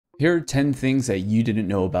Here are 10 things that you didn't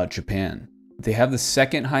know about Japan. They have the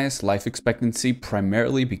second highest life expectancy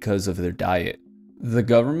primarily because of their diet. The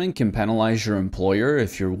government can penalize your employer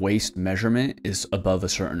if your waist measurement is above a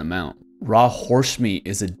certain amount. Raw horse meat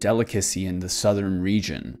is a delicacy in the southern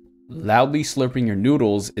region. Loudly slurping your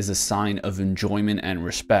noodles is a sign of enjoyment and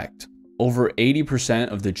respect. Over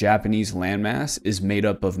 80% of the Japanese landmass is made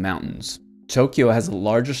up of mountains. Tokyo has the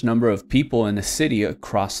largest number of people in a city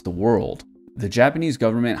across the world. The Japanese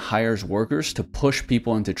government hires workers to push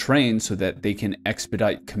people into trains so that they can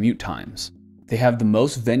expedite commute times. They have the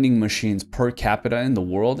most vending machines per capita in the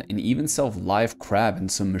world and even sell live crab in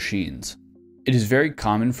some machines. It is very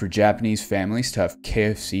common for Japanese families to have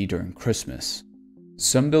KFC during Christmas.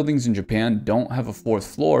 Some buildings in Japan don't have a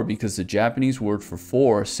fourth floor because the Japanese word for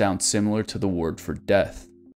four sounds similar to the word for death.